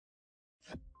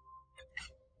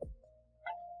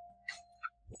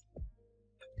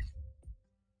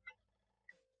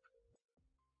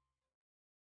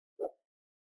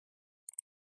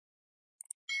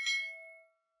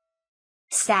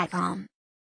Statcom.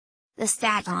 The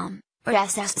Statcom, or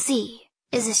SSC,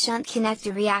 is a shunt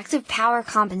connector reactive power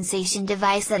compensation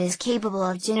device that is capable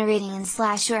of generating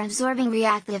and/or absorbing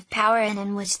reactive power and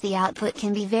in which the output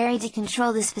can be varied to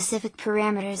control the specific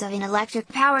parameters of an electric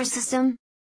power system.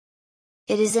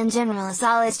 It is in general a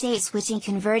solid-state switching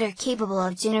converter capable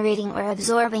of generating or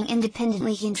absorbing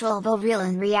independently controllable real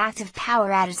and reactive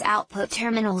power at its output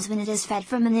terminals when it is fed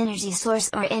from an energy source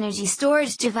or energy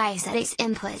storage device at its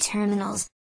input terminals.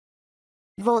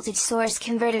 Voltage source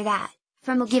converter that,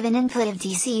 from a given input of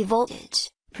DC voltage,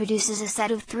 produces a set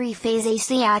of three-phase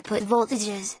AC output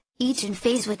voltages, each in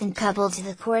phase with and coupled to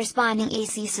the corresponding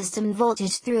AC system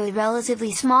voltage through a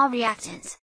relatively small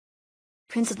reactance.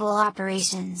 Principal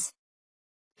operations.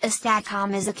 A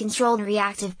Statcom is a controlled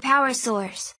reactive power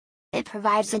source. It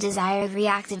provides the desired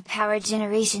reactive power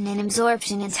generation and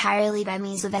absorption entirely by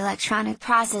means of electronic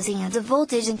processing of the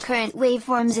voltage and current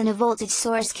waveforms in a voltage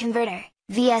source converter,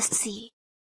 VSC.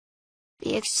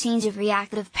 The exchange of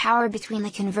reactive power between the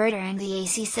converter and the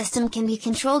AC system can be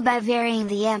controlled by varying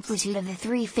the amplitude of the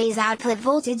three-phase output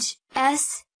voltage,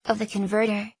 S, of the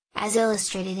converter, as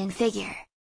illustrated in figure.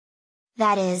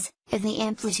 That is, if the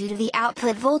amplitude of the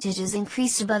output voltage is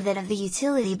increased above that of the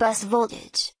utility bus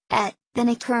voltage, ET, then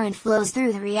a current flows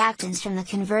through the reactance from the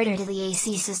converter to the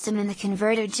AC system and the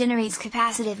converter generates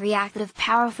capacitive reactive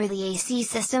power for the AC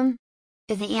system.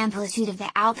 If the amplitude of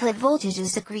the output voltage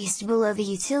is decreased below the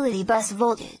utility bus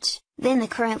voltage, then the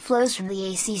current flows from the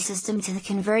AC system to the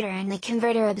converter and the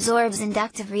converter absorbs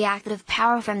inductive reactive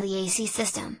power from the AC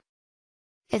system.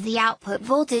 If the output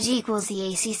voltage equals the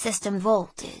AC system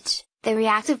voltage, the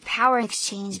reactive power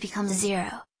exchange becomes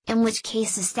zero, in which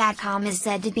case the Statcom is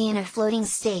said to be in a floating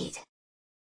state.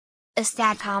 A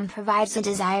Statcom provides the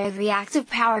desired reactive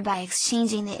power by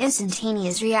exchanging the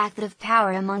instantaneous reactive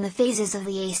power among the phases of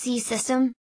the AC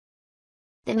system.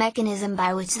 The mechanism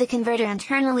by which the converter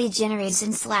internally generates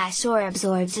and/or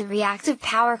absorbs the reactive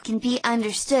power can be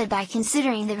understood by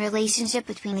considering the relationship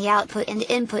between the output and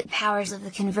input powers of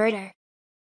the converter.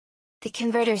 The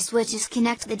converter switches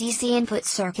connect the DC input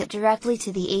circuit directly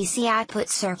to the AC output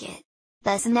circuit.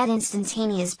 Thus net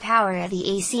instantaneous power at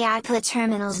the AC output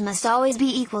terminals must always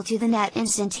be equal to the net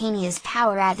instantaneous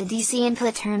power at the DC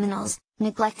input terminals,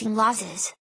 neglecting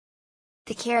losses.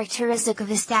 The characteristic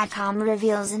of a Statcom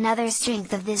reveals another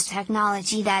strength of this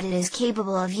technology, that it is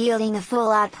capable of yielding a full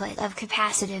output of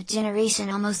capacitive generation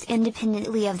almost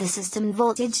independently of the system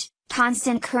voltage,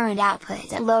 constant current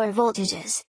output at lower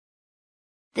voltages.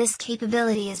 This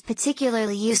capability is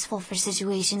particularly useful for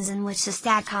situations in which the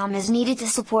Statcom is needed to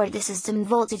support the system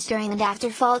voltage during and after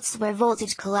faults where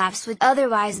voltage collapse would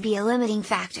otherwise be a limiting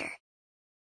factor.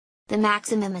 The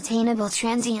maximum attainable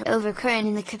transient overcurrent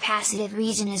in the capacitive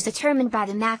region is determined by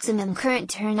the maximum current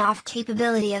turn-off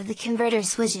capability of the converter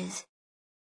switches.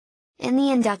 In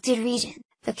the inducted region,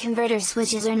 the converter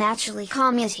switches are naturally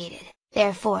commutated,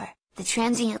 therefore, the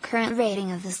transient current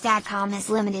rating of the Statcom is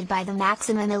limited by the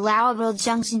maximum allowable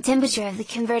junction temperature of the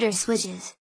converter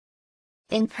switches.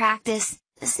 In practice,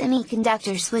 the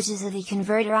semiconductor switches of the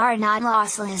converter are not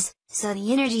lossless, so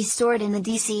the energy stored in the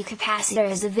DC capacitor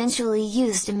is eventually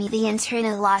used to meet the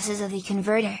internal losses of the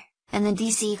converter, and the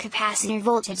DC capacitor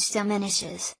voltage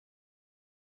diminishes.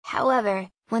 However,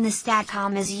 when the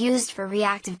Statcom is used for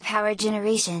reactive power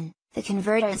generation, the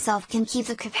converter itself can keep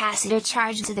the capacitor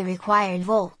charged to the required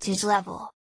voltage level.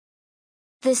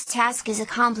 This task is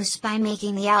accomplished by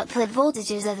making the output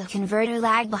voltages of the converter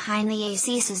lag behind the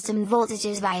AC system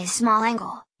voltages by a small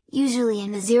angle, usually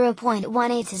in the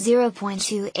 0.18 to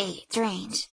 0.28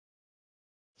 range.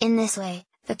 In this way,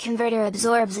 the converter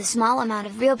absorbs a small amount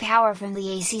of real power from the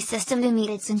AC system to meet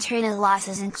its internal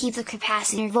losses and keep the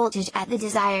capacitor voltage at the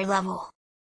desired level.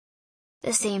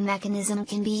 The same mechanism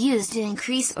can be used to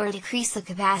increase or decrease the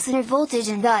capacitor voltage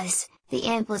and thus, the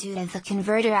amplitude of the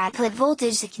converter output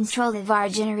voltage to control the VAR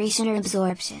generation or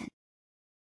absorption.